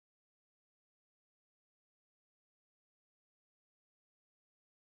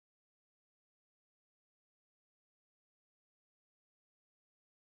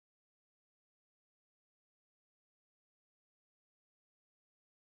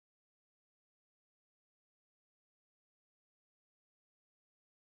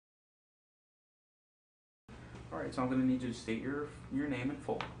right, so I'm going to need you to state your name in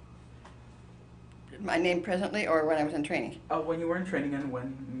full. My name presently or when I was in training? When you were in training and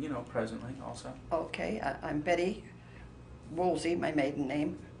when, presently also. Okay, I'm Betty Woolsey, my maiden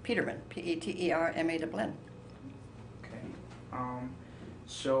name, Peterman, Peterman. Okay.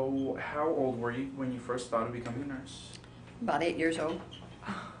 So how old were you when you first thought of becoming a nurse? About 8 years old.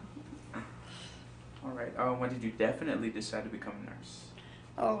 All right. When did you definitely decide to become a nurse?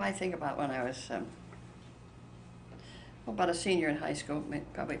 Oh, I think about when I was about a senior in high school,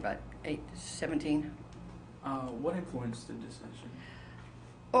 probably about 17. What influenced the decision?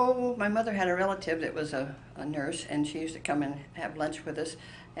 Oh, my mother had a relative that was a nurse, and she used to come and have lunch with us,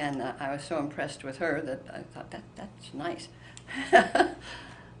 and I was so impressed with her that I thought, that's nice.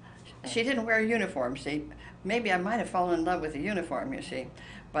 She didn't wear a uniform, see. Maybe I might have fallen in love with the uniform, you see.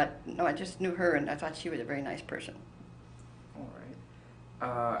 But no, I just knew her, and I thought she was a very nice person. All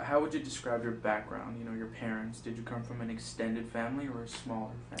right. How would you describe your background, your parents? Did you come from an extended family or a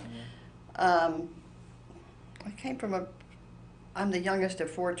smaller family? I came from I'm the youngest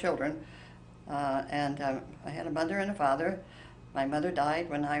of 4 children, and I had a mother and a father. My mother died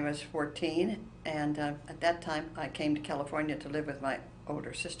when I was 14, and at that time I came to California to live with my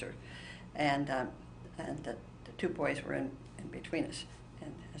older sister, and the 2 boys were in between us,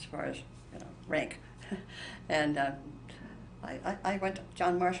 and as far as rank, and I went to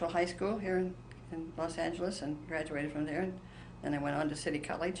John Marshall High School here in Los Angeles and graduated from there, and then I went on to City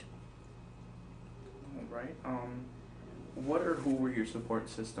College. All right. What or who were your support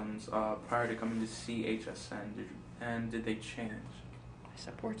systems prior to coming to CHSN, and did they change? My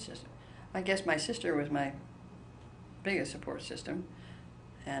support system. I guess my sister was my biggest support system,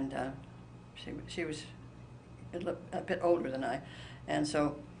 and she was a bit older than I, and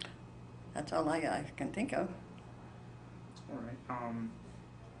so that's all I can think of. All right.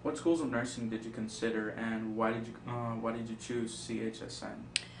 What schools of nursing did you consider, and why did you choose CHSN?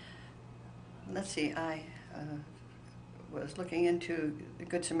 Let's see. I was looking into the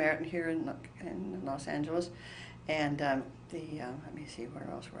Good Samaritan here in Los Angeles, and let me see, where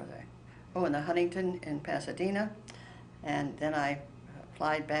else were they? Oh, in the Huntington in Pasadena, and then I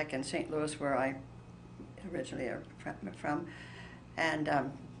applied back in St. Louis, where I originally am from, and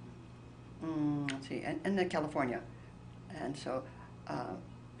let's see, and then California, and so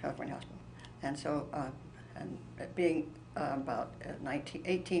California Hospital, and so and being about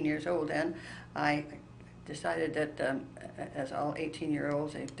 18 years old, then I decided that as all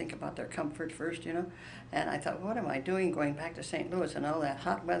 18-year-olds, they think about their comfort first, and I thought, what am I doing going back to St. Louis and all that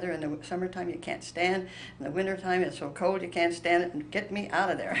hot weather in the summertime you can't stand, in the wintertime it's so cold you can't stand it, and get me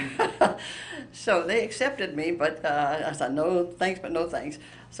out of there. So they accepted me, but I thought, no thanks, but no thanks.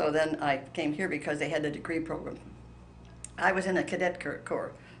 So then I came here because they had the degree program. I was in a cadet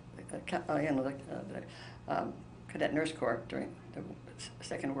corps, cadet nurse corps during the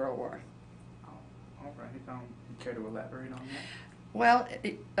Second World War. All right. Care to elaborate on that? Well,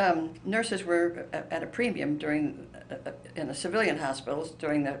 nurses were at a premium in the civilian hospitals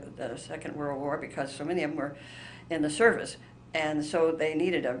during the Second World War because so many of them were in the service, and so they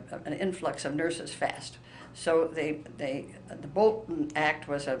needed an influx of nurses fast. So the Bolton Act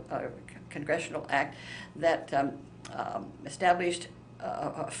was a congressional act that established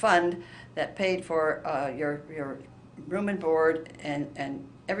a fund that paid for your room and board and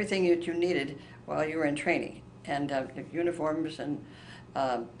everything that you needed while you were in training, and your uniforms and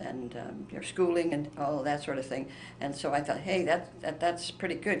your schooling and all of that sort of thing. And so I thought, hey, that's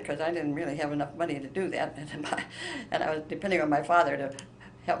pretty good, because I didn't really have enough money to do that, and I was depending on my father to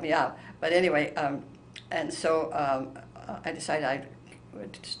help me out. But anyway, and so I decided I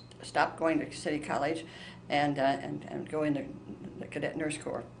would stop going to City College and go into the Cadet Nurse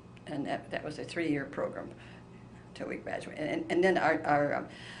Corps, and that was a 3-year program till we graduated. And then our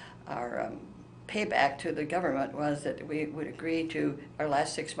payback to the government was that we would agree to our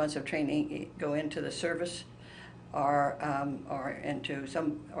last 6 months of training go into the service or into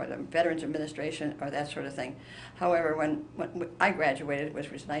or the Veterans Administration or that sort of thing. However, when I graduated,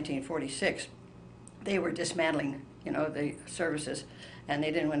 which was 1946, they were dismantling the services, and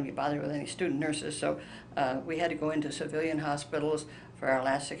they didn't want to be bothered with any student nurses, so we had to go into civilian hospitals for our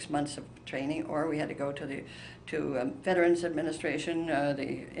last 6 months of training, or we had to go to the Veterans Administration,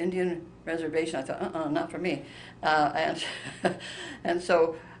 the Indian Reservation. I thought, not for me, and and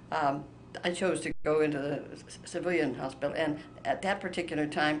so I chose to go into the civilian hospital. And at that particular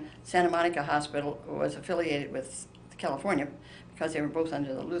time, Santa Monica Hospital was affiliated with California because they were both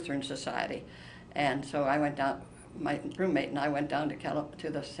under the Lutheran Society, and so I went down. My roommate and I went down to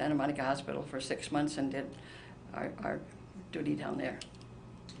the Santa Monica Hospital for 6 months and did our duty down there.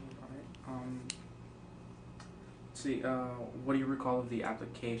 All right. See, what do you recall of the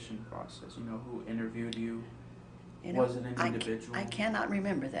application process? You know, who interviewed you? You know, Was it an individual? I cannot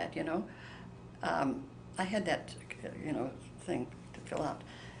remember that, you know. I had that, you know, thing to fill out.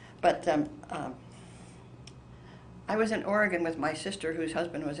 But I was in Oregon with my sister, whose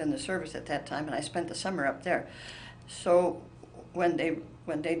husband was in the service at that time, and I spent the summer up there. So when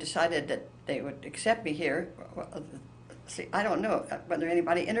they decided that they would accept me here, see, I don't know whether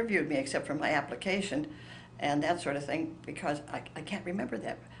anybody interviewed me except for my application and that sort of thing, because I can't remember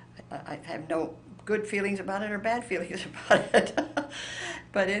that. I have no good feelings about it or bad feelings about it.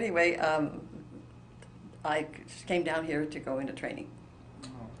 But anyway, I came down here to go into training.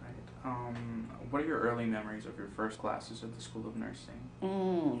 All right. What are your early memories of your first classes at the School of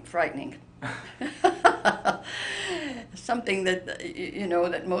Nursing? Frightening. Something that, you know,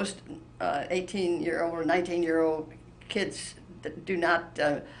 that most 18-year-old or 19-year-old kids that do not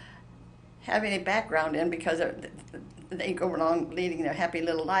have any background in, because they go along leading their happy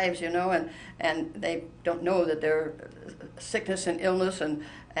little lives, you know, and they don't know that there's sickness and illness and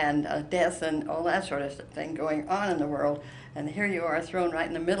death and all that sort of thing going on in the world. And here you are thrown right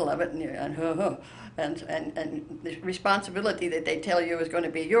in the middle of it, and the responsibility that they tell you is going to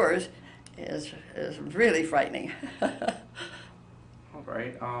be yours is really frightening. All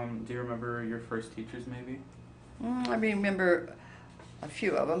right. Do you remember your first teachers, maybe? I remember a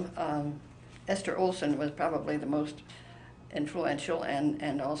few of them. Esther Olson was probably the most influential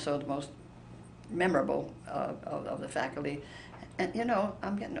and also the most memorable of the faculty. And you know,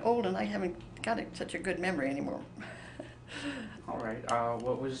 I'm getting old and I haven't got such a good memory anymore. All right.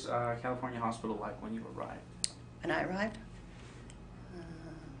 What was California Hospital like when you arrived? When I arrived?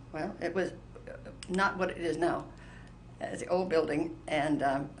 Well, it was not what it is now. It's the old building, and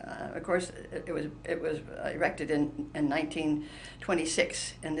of course it was erected in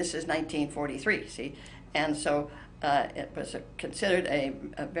 1926, and this is 1943. See, and so it was considered a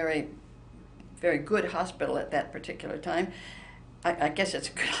very, very good hospital at that particular time. I guess it's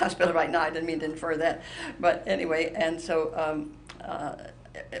a good hospital right now. I didn't mean to infer that, but anyway, and so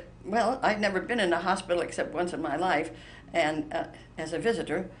well, I'd never been in a hospital except once in my life, and as a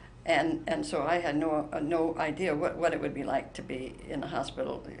visitor. And so I had no idea what it would be like to be in a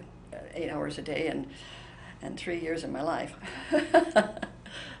hospital 8 hours a day and 3 years of my life.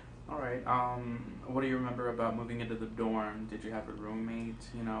 All right. What do you remember about moving into the dorm? Did you have a roommate?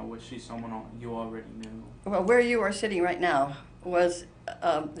 You know, was she someone you already knew? Well, where you are sitting right now was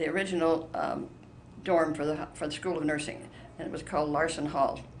the original dorm for the School of Nursing, and it was called Larson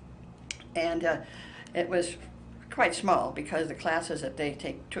Hall, and it was quite small because the classes that they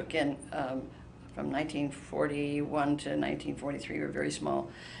took in from 1941 to 1943 were very small,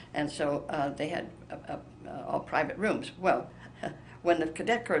 and so they had all private rooms. Well, when the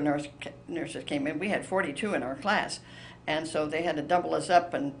cadet corps nurses came in, we had 42 in our class, and so they had to double us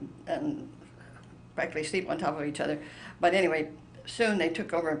up and practically sleep on top of each other. But anyway, soon they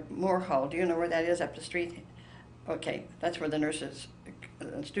took over Moore Hall. Do you know where that is, up the street? Okay, that's where the nurses,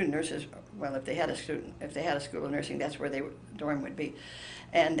 student nurses, well, if they had a school of nursing, that's where the dorm would be.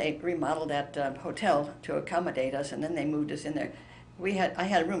 And they remodeled that hotel to accommodate us, and then they moved us in there. I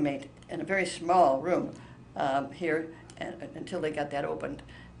had a roommate in a very small room here until they got that opened.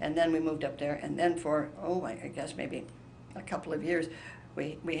 And then we moved up there, and then for, I guess maybe a couple of years,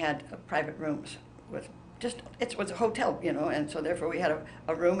 we had private rooms with it was a hotel, you know, and so therefore we had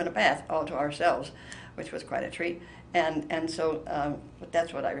a room and a bath all to ourselves, which was quite a treat. And so, but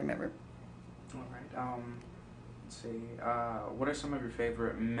that's what I remember. All right. Let's see. What are some of your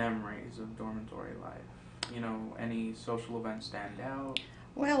favorite memories of dormitory life? You know, any social events stand out?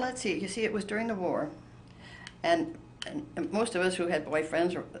 Well, let's see. You see, it was during the war, and most of us who had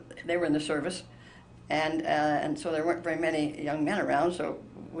boyfriends, they were in the service, and so there weren't very many young men around, so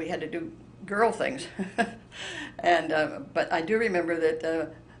we had to do girl things. And but I do remember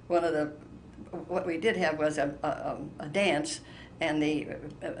that what we did have was a dance, and the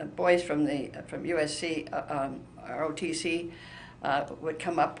boys from USC, ROTC, would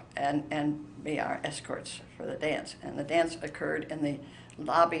come up and be our escorts for the dance. And the dance occurred in the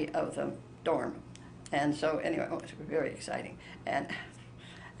lobby of the dorm. And so anyway, it was very exciting. And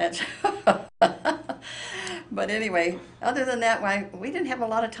so but anyway, other than that, we didn't have a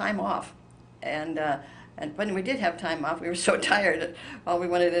lot of time off. And when we did have time off, we were so tired that all we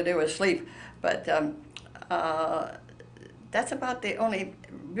wanted to do was sleep. But that's about the only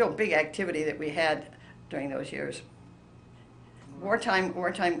real big activity that we had during those years.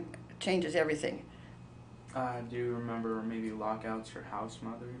 Wartime changes everything. Do you remember maybe lockouts or house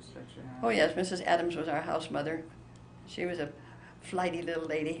mothers that you had? Oh yes, Mrs. Adams was our house mother. She was a flighty little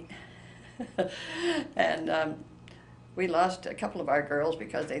lady. And we lost a couple of our girls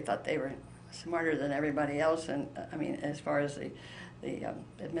because they thought they were smarter than everybody else, and I mean, as far as the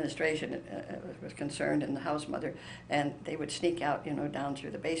administration was concerned, and the house mother, and they would sneak out, down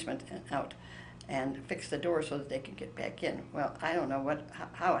through the basement and out, and fix the door so that they could get back in. Well, I don't know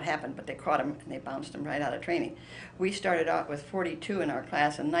how it happened, but they caught them and they bounced them right out of training. We started out with 42 in our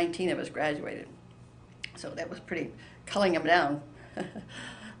class, and 19 of us graduated, so that was pretty culling them down.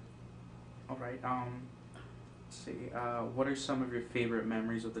 All right. Let's see. What are some of your favorite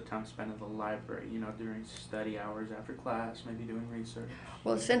memories of the time spent at the library? During study hours, after class, maybe doing research.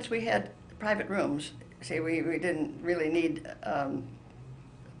 Well, since we had private rooms, see, we didn't really need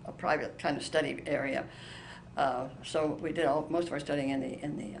a private kind of study area, so we did most of our studying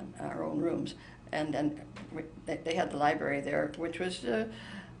in our own rooms, and then they had the library there, which was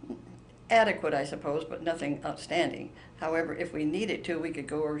adequate, I suppose, but nothing outstanding. However, if we needed to, we could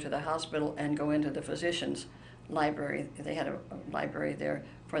go over to the hospital and go into the physicians' library. They had a library there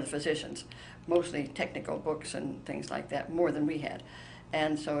for the physicians, mostly technical books and things like that, more than we had.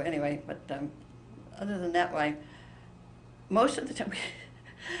 And so anyway, but other than that, most of the time,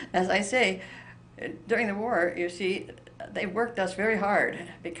 as I say, during the war, you see, they worked us very hard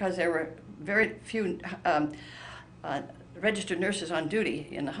because there were very few registered nurses on duty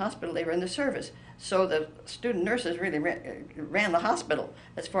in the hospital. They were in the service. So the student nurses really ran the hospital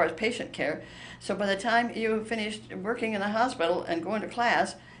as far as patient care. So by the time you finished working in the hospital and going to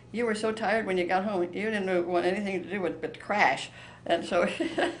class, you were so tired when you got home, you didn't want anything to do with but crash. And so...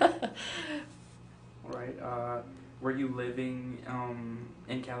 Right. Were you living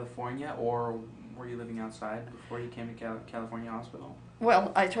in California, or were you living outside before you came to California Hospital?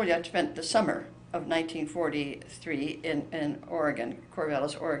 Well, I told you I spent the summer of 1943 in Oregon,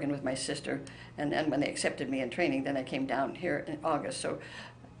 Corvallis, Oregon, with my sister, and then when they accepted me in training, then I came down here in August. So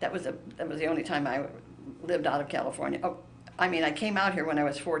that was the only time I lived out of California. Oh, I mean, I came out here when I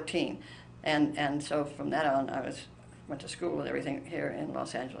was 14, and so from that on, went to school and everything here in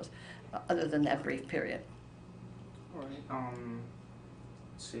Los Angeles, other than that brief period. All right.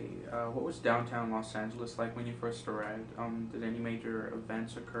 Let's see. What was downtown Los Angeles like when you first arrived? Did any major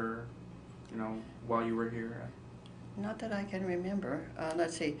events occur, while you were here? Not that I can remember.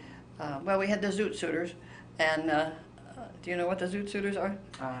 Let's see. Well, we had the Zoot Suiters, and do you know what the Zoot Suiters are?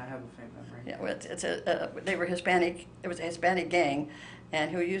 I have a faint memory. Yeah, well, they were Hispanic. It was a Hispanic gang,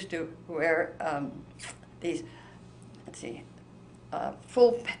 and who used to wear these, let's see,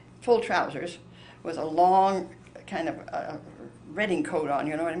 full trousers with a long kind of redding coat on,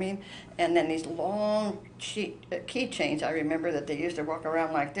 you know what I mean? And then these long keychains, I remember that they used to walk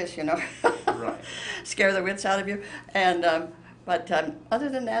around like this, Right. Scare the wits out of you. And but other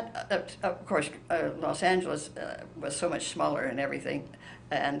than that, of course, Los Angeles was so much smaller and everything,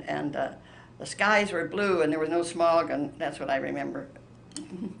 and the skies were blue and there was no smog, and that's what I remember.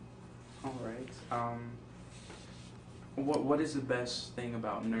 All right. What is the best thing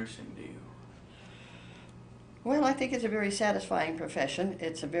about nursing to you? Well, I think it's a very satisfying profession.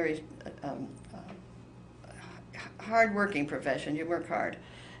 It's a very hard-working profession. You work hard,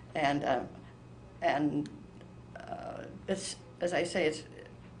 and it's, as I say,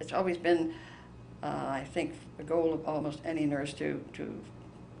 it's always been, I think, the goal of almost any nurse to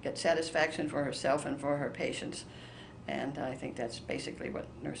get satisfaction for herself and for her patients, and I think that's basically what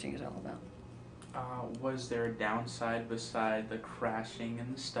nursing is all about. Was there a downside beside the crashing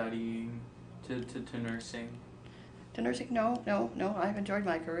and the studying to nursing? To nursing? No. I've enjoyed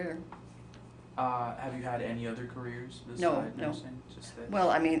my career. Have you had any other careers No. besides nursing? Just that? Well,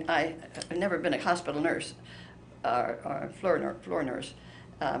 I mean, I've never been a hospital nurse or floor nurse.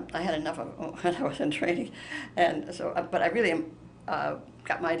 I had enough of it when I was in training, and so. But I really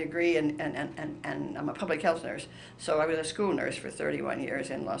got my degree, and I'm a public health nurse. So I was a school nurse for 31 years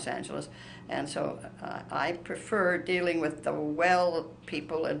in Los Angeles, and so I prefer dealing with the well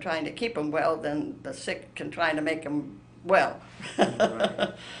people and trying to keep them well than the sick and trying to make them well.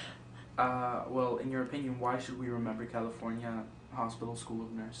 Right. Well, in your opinion, why should we remember California Hospital School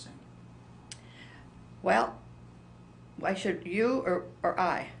of Nursing? Well, why should you or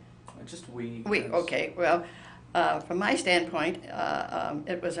I? Just we. We, okay. Well, from my standpoint,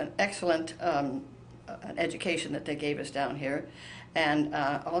 it was an excellent an education that they gave us down here. And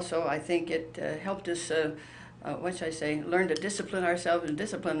also, I think it helped us, what should I say, learn to discipline ourselves, and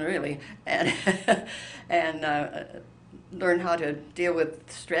discipline really, and, and learn how to deal with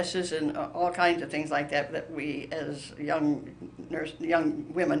stresses and all kinds of things like that we as young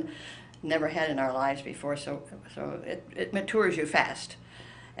women never had in our lives before. So it matures you fast.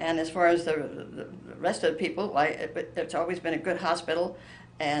 And as far as the rest of the people, it's always been a good hospital,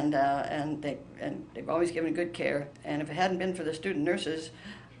 and they've always given good care. And if it hadn't been for the student nurses,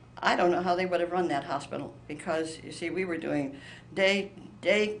 I don't know how they would have run that hospital, because you see, we were doing day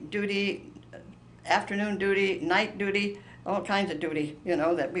duty, afternoon duty, night duty, all kinds of duty, you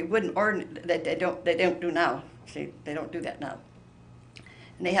know, that we wouldn't that they don't do now. See, they don't do that now.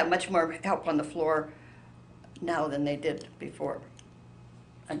 And they have much more help on the floor now than they did before,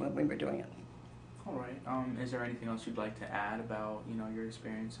 and when we were doing it. All right. Is there anything else you'd like to add about, you know, your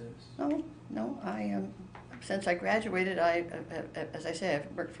experiences? No. Since I graduated, as I say,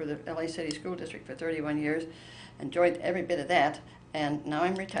 I've worked for the LA City School District for 31 years, enjoyed every bit of that, and now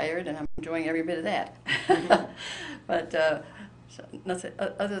I'm retired and I'm enjoying every bit of that. But so nothing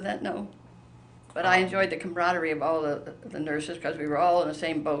other than that, no. But I enjoyed the camaraderie of all the nurses, because we were all in the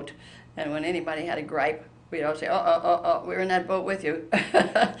same boat, and when anybody had a gripe, we'd all say, oh, we're in that boat with you.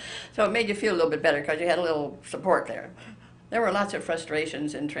 So it made you feel a little bit better, because you had a little support there. There were lots of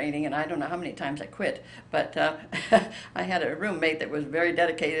frustrations in training, and I don't know how many times I quit, but I had a roommate that was very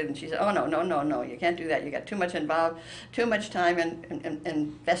dedicated, and she said, oh, no, you can't do that. You got too much involved, too much time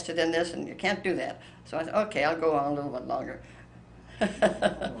invested in this, and you can't do that. So I said, okay, I'll go on a little bit longer. All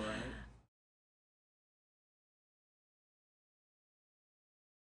right.